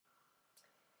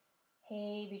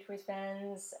Hey, Beach Boys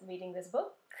fans, I'm reading this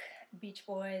book, Beach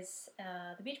Boys,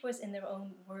 The Beach Boys in Their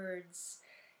Own Words.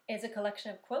 It's a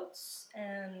collection of quotes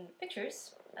and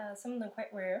pictures, some of them quite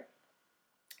rare.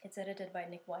 It's edited by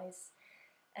Nick Weiss,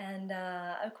 and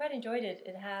I quite enjoyed it.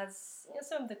 It has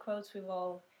some of the quotes we've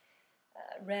all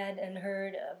read and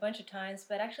heard a bunch of times,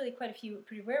 but actually quite a few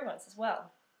pretty rare ones as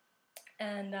well.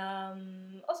 And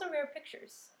also rare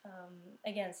pictures.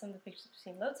 Again, some of the pictures I've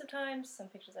seen loads of times, some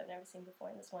pictures I've never seen before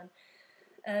in this one.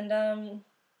 And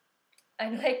I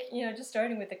like, just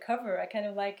starting with the cover, I kind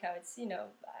of like how it's,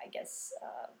 I guess,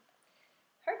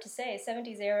 hard to say,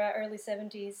 70s era, early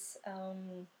 70s.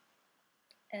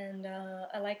 And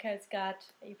I like how it's got,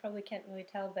 you probably can't really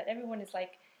tell, but everyone is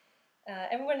like,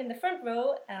 everyone in the front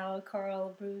row, Al,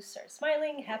 Carl, Bruce, are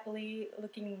smiling happily,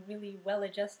 looking really well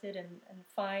adjusted and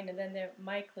fine. And then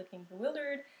Mike looking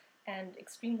bewildered and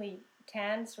extremely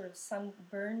tan, sort of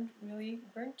sunburned, really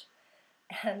burnt.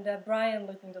 And Brian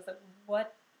looking just like,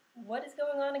 what is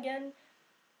going on again?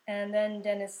 And then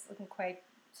Dennis looking quite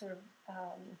sort of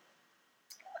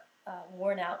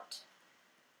worn out.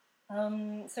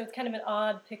 So it's kind of an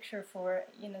odd picture for,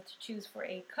 to choose for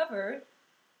a cover.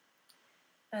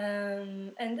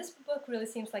 And this book really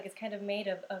seems like it's kind of made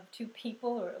of two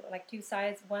people, or like two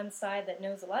sides. One side that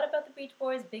knows a lot about the Beach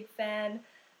Boys, big fan,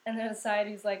 and then a side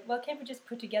who's like, well, can't we just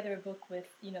put together a book with,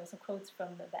 some quotes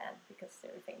from the band because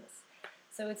they're famous.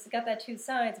 So it's got that two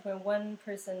sides where one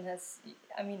person has,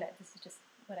 this is just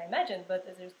what I imagine, but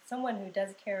there's someone who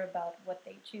does care about what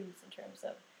they choose in terms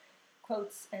of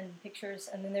quotes and pictures,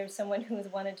 and then there's someone who has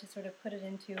wanted to sort of put it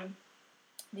into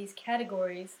these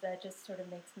categories that just sort of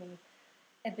makes me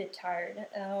a bit tired,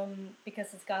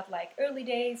 because it's got like early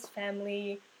days,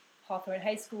 family, Hawthorne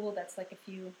High School, that's like a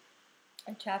few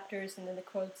chapters, and then the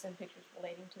quotes and pictures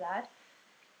relating to that.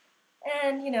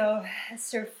 And,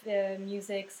 surf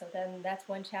music, so then that's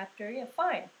one chapter, yeah,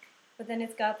 fine. But then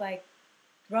it's got like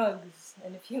drugs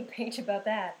and a few pages about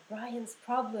that, Brian's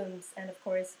problems, and of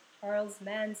course Charles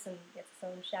Manson gets his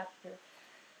own chapter,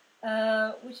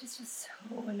 which is just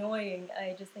so annoying.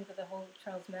 I just think that the whole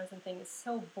Charles Manson thing is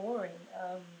so boring.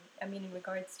 In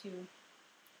regards to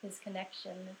his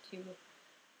connection to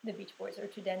the Beach Boys or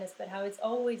to Dennis, but how it's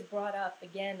always brought up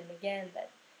again and again that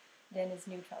Dennis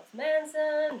knew Charles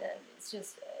Manson, and it's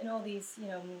just in all these,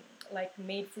 like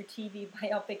made-for-TV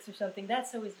biopics or something.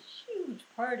 That's always a huge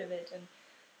part of it,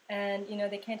 and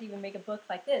they can't even make a book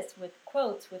like this with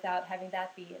quotes without having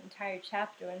that be an entire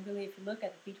chapter. And really, if you look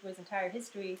at the Beach Boys' entire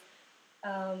history,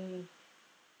 I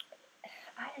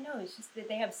don't know, it's just that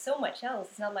they have so much else.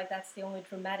 It's not like that's the only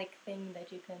dramatic thing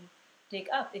that you can dig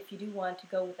up if you do want to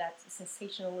go with that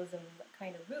sensationalism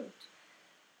kind of route.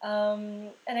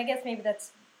 And I guess maybe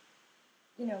that's,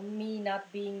 me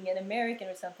not being an American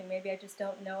or something. Maybe I just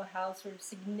don't know how sort of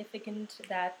significant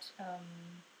that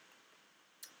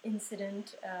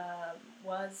incident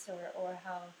was, or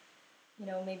how,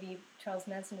 maybe Charles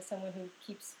Manson is someone who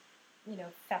keeps,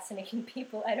 fascinating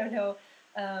people. I don't know.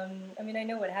 I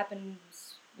know what happened,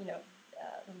 a little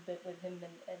bit with him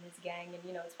and his gang,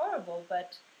 and, it's horrible,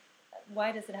 but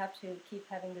why does it have to keep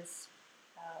having this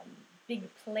big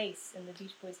place in the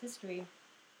Beach Boys' history?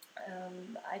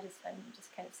 I'm just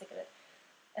kind of sick of it.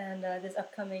 And this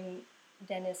upcoming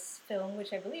Dennis film,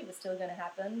 which I believe is still going to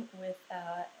happen, with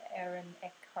Aaron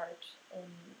Eckhart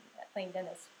playing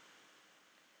Dennis.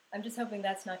 I'm just hoping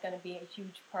that's not going to be a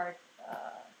huge part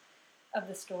of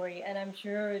the story, and I'm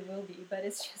sure it will be, but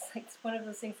it's just like, it's one of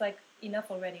those things like,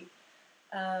 enough already.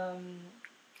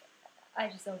 I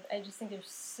just think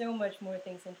there's so much more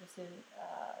things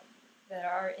that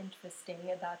are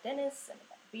interesting about Dennis and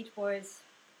about the Beach Boys.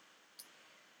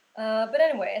 But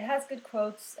anyway, it has good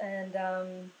quotes, and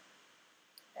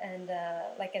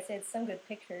like I said, some good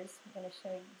pictures. I'm going to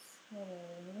show you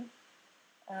some.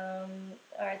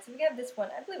 Alright, so we have this one.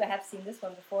 I believe I have seen this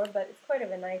one before, but it's kind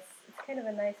of a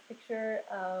nice picture.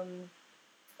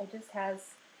 It just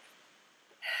has,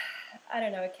 I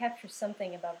don't know, it captures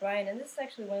something about Brian, and this is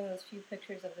actually one of those few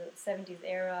pictures of the 70s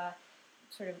era,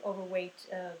 sort of overweight,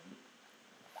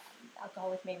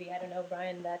 alcoholic maybe, I don't know,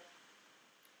 Brian, that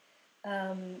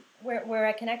where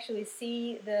I can actually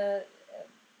see the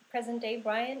present day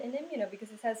Brian in him, because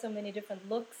it has so many different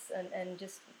looks, and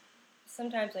just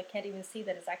sometimes I can't even see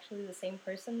that it's actually the same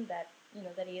person that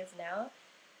that he is now.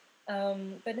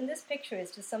 But in this picture,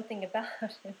 it's just something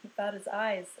about him, about his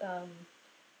eyes,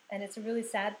 and it's a really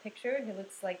sad picture. He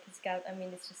looks like he's got,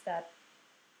 it's just that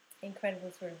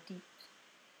incredible sort of deep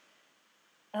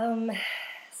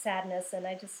sadness, and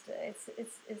it's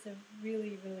a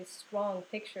really, really strong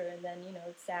picture, and then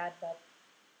it's sad, but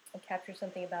it captures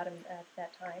something about him at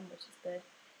that time, which is good.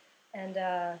 And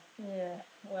yeah,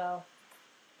 well,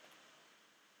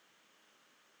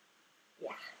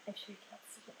 I'm sure you can't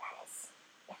see what that is.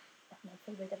 Yeah, that's my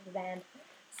favorite of the band.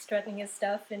 Strutting his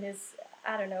stuff in his,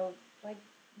 I don't know, like,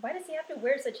 why does he have to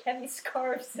wear such heavy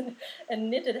scarves and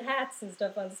knitted hats and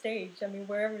stuff on stage? I mean,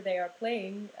 wherever they are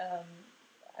playing,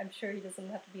 I'm sure he doesn't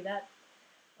have to be that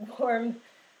warm.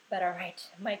 But alright,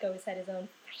 Mike always had his own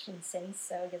fashion sense,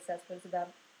 so I guess that's what it's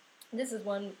about. This is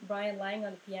one, Brian lying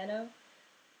on the piano.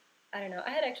 I don't know,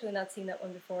 I had actually not seen that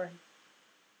one before.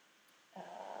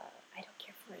 I don't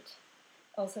care for it.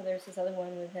 Also, there's this other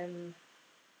one with him.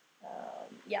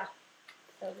 Yeah,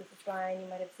 so this is Brian, you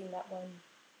might have seen that one.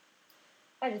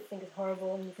 I just think it's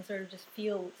horrible, and you can sort of just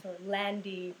feel sort of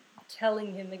Landy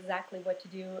telling him exactly what to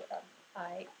do.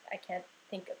 I can't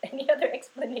think of any other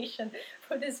explanation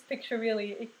for this picture,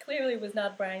 really. It clearly was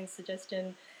not Brian's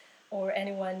suggestion or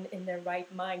anyone in their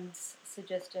right mind's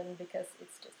suggestion, because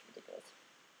it's just ridiculous.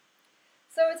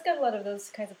 So it's got a lot of those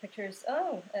kinds of pictures.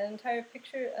 Oh, an entire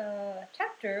picture,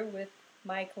 chapter with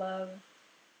Mike Love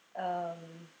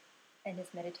and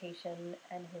his meditation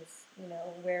and his,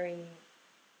 wearing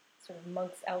sort of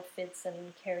monk's outfits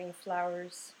and carrying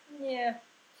flowers. Yeah.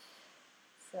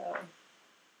 So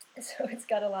it's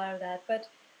got a lot of that. But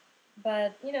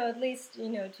at least,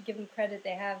 to give them credit,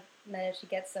 they have managed to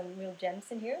get some real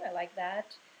gems in here. I like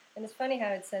that. And it's funny how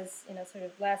it says, sort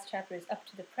of last chapter is up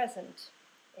to the present,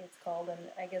 it's called.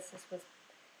 And I guess this was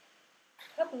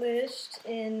published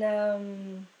in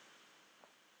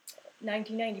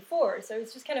 1994. So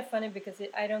it's just kind of funny because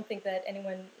I don't think that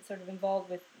anyone sort of involved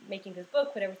with making this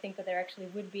book would ever think that there actually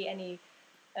would be any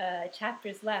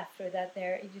chapters left, or that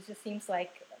it just seems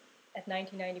like at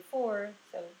 1994,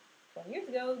 so 20 years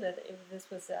ago, that this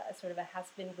was a sort of a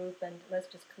has-been group, and let's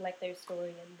just collect their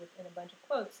story in a bunch of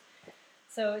quotes.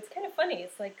 So it's kind of funny.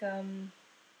 It's like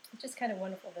it's just kind of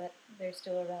wonderful that they're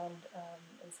still around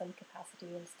in some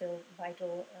capacity and still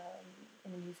vital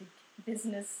in the music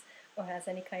business, or has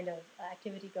any kind of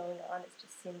activity going on. It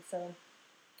just seems so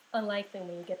unlikely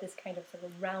when you get this kind of sort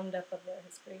of roundup of their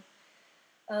history.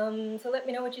 So let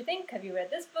me know what you think. Have you read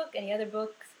this book? Any other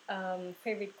books?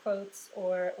 Favorite quotes,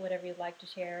 or whatever you'd like to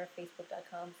share?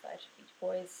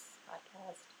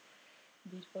 Facebook.com/BeachBoysPodcast.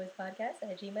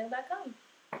 BeachBoysPodcast@gmail.com.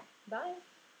 Bye.